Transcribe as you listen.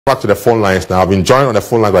Back to the phone lines now. I've been joined on the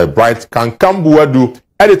phone line by Bright Kankam Boadu,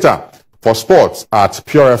 editor for sports at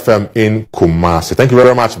Pure FM in Kumasi. Thank you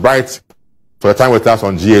very much, Bright, for the time with us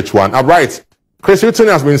on GH1. Now, Bright, Chris Hughton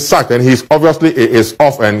has been sacked and he's obviously is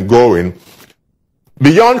off and going.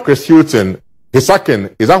 Beyond Chris Hughton, his sacking,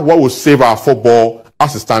 is that what will save our football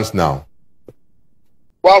as it stands now?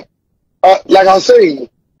 Well, like I was saying,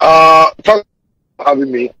 thanks for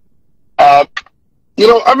having me.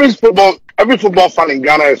 Every football fan in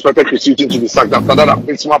Ghana expected Chris Hughton to be sacked after that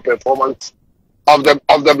abysmal performance of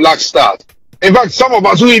the Black Stars. In fact, some of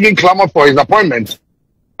us who even clamored for his appointment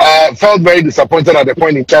felt very disappointed at the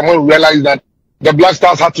point in time when we realized that the Black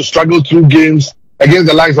Stars had to struggle through games against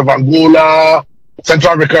the likes of Angola,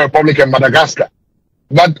 Central African Republic, and Madagascar.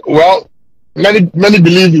 But, well, many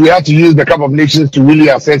believe we had to use the Cup of Nations to really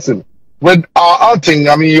assess him. With our outing,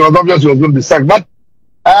 I mean, it was obvious he was going to be sacked. But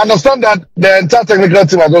I understand that the entire technical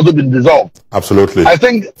team has also been dissolved. Absolutely. I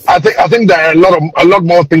think there are a lot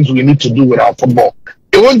more things we need to do with our football.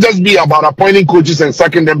 It won't just be about appointing coaches and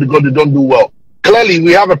sacking them because they don't do well. Clearly,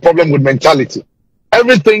 we have a problem with mentality.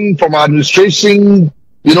 Everything from administration,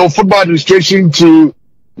 football administration to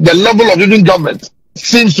the level of even government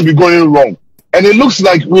seems to be going wrong. And it looks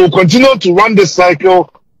like we'll continue to run this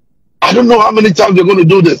cycle. I don't know how many times we're going to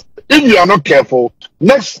do this. If you are not careful,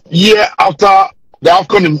 next year after the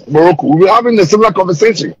AFCON in Morocco, we'll be having a similar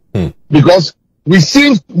conversation because we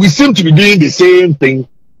seem to be doing the same thing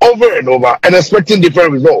over and over and expecting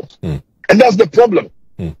different results. And that's the problem.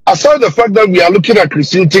 Aside the fact that we are looking at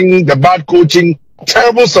Chris Hughton, the bad coaching,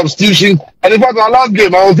 terrible substitution, and in fact, our last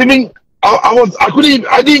game, I didn't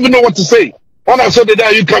even know what to say. When I saw the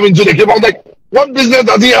day you come into the game, I was like, what business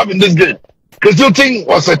does he have in this game? Chris Hughton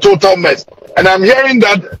was a total mess. And I'm hearing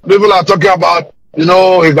that people are talking about, his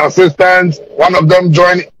assistants, one of them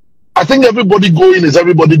joining. I think everybody going is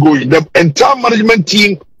everybody going. The entire management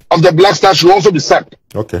team of the Black Stars should also be sacked.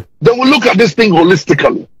 Okay. Then we'll look at this thing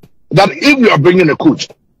holistically. That if we are bringing a coach,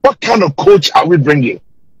 what kind of coach are we bringing?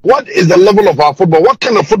 What is the level of our football? What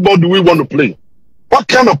kind of football do we want to play? What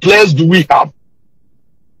kind of players do we have?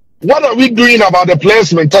 What are we doing about the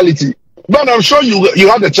players' mentality? But I'm sure you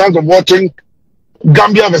had the chance of watching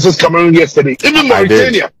Gambia versus Cameroon yesterday. Even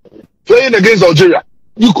Mauritania playing against Algeria.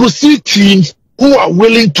 You could see teams who are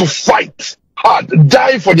willing to fight hard,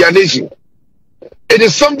 die for their nation. It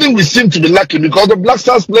is something we seem to be lacking because the Black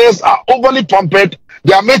Stars players are overly pampered.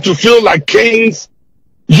 They are made to feel like kings.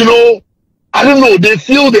 I don't know. They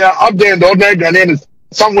feel they are up there and the ordinary Ghanaian is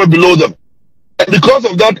somewhere below them. And because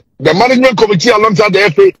of that, the management committee alongside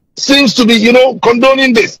the FA seems to be,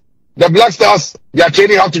 condoning this. The Black Stars, their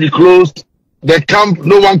training have to be closed. The camp,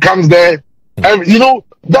 no one comes there. And,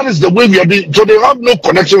 that is the way we are doing. So they have no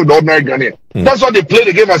connection with the ordinary Ghanaian. That's why they play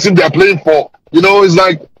the game as if they are playing for. It's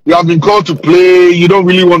like you have been called to play. You don't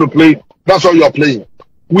really want to play. That's why you are playing.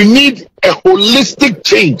 We need a holistic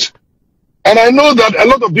change. And I know that a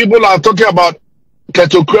lot of people are talking about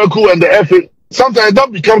Okraku and the FA. Sometimes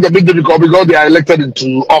that becomes a bit difficult because they are elected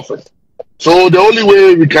into office. So the only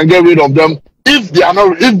way we can get rid of them, if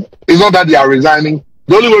it's not that they are resigning,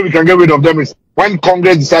 the only way we can get rid of them is when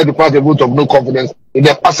Congress decides to pass a vote of no confidence.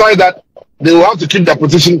 Aside that, they will have to keep their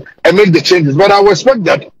position and make the changes. But I expect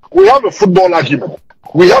that we have a football argument.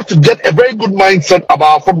 We have to get a very good mindset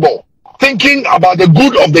about football, thinking about the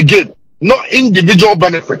good of the game, not individual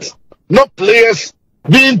benefits, not players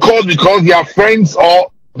being called because they are friends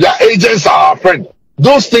or their agents are our friends.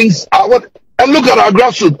 Those things are what. And look at our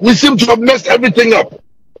grassroots. We seem to have messed everything up.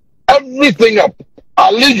 Everything up.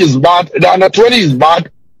 Our league is bad. The under 20 is bad.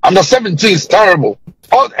 Under 17 is terrible.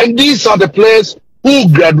 And these are the players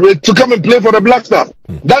who graduate to come and play for the Black Stars.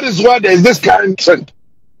 That is why there is this current trend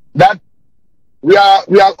that we are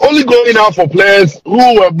only going out for players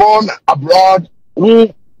who were born abroad,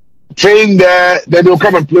 who train there, then they'll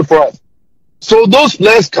come and play for us. So those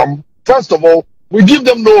players come. First of all, we give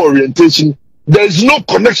them no orientation. There is no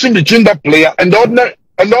connection between that player and the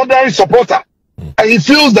ordinary supporter. And he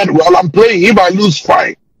feels that, well, I'm playing. If I lose,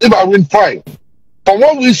 fine. If I win, fine. From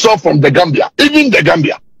what we saw from the Gambia, even the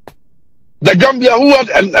Gambia who had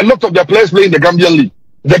a lot of their players playing the Gambian league,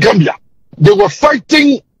 they were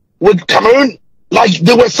fighting with Cameroon like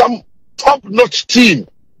they were some top-notch team.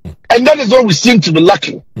 And that is what we seem to be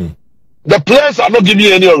lacking. The players are not giving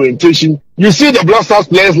you any orientation. You see the Black Stars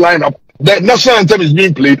players line up. The national anthem is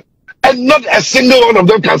being played, and not a single one of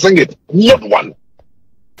them can sing it. Not one.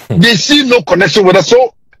 They see no connection with us.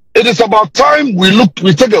 So it is about time we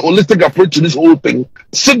take a holistic approach to this whole thing.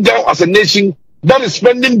 Sit down as a nation that is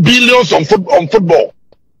spending billions on football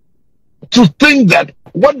to think that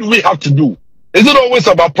what do we have to do? Is it always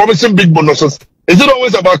about promising big bonuses? Is it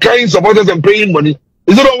always about carrying supporters and paying money?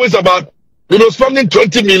 Is it always about, spending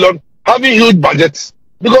 20 million, having huge budgets?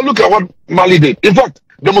 Because look at what Mali did. In fact,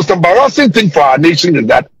 the most embarrassing thing for our nation is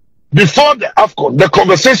that before the AFCON, the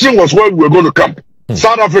conversation was where we were going to camp.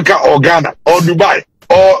 South Africa or Ghana or Dubai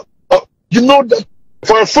or that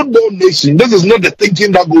for a football nation, this is not the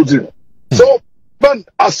thinking that goes in. So, but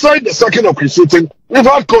aside the second of recruiting, we've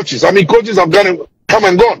had coaches. I mean, coaches have come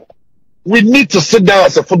and gone. We need to sit down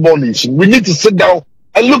as a football nation. We need to sit down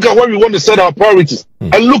and look at where we want to set our priorities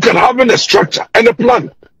and look at having a structure and a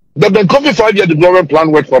plan. The Benkofi 5-year development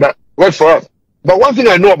plan worked for us. But one thing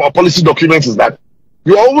I know about policy documents is that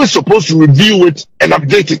you're always supposed to review it and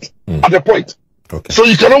update it at a point. Okay. So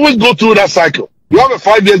you can always go through that cycle. You have a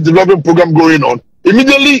 5-year development program going on.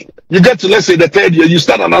 Immediately you get to, let's say, the 3rd year, you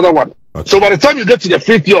start another one. Okay. So by the time you get to the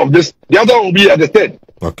 5th year of this, the other one will be at the 3rd.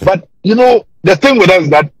 Okay. But the thing with us is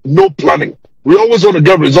that no planning. We always want to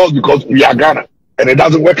get results because we are Ghana, and it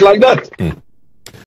doesn't work like that.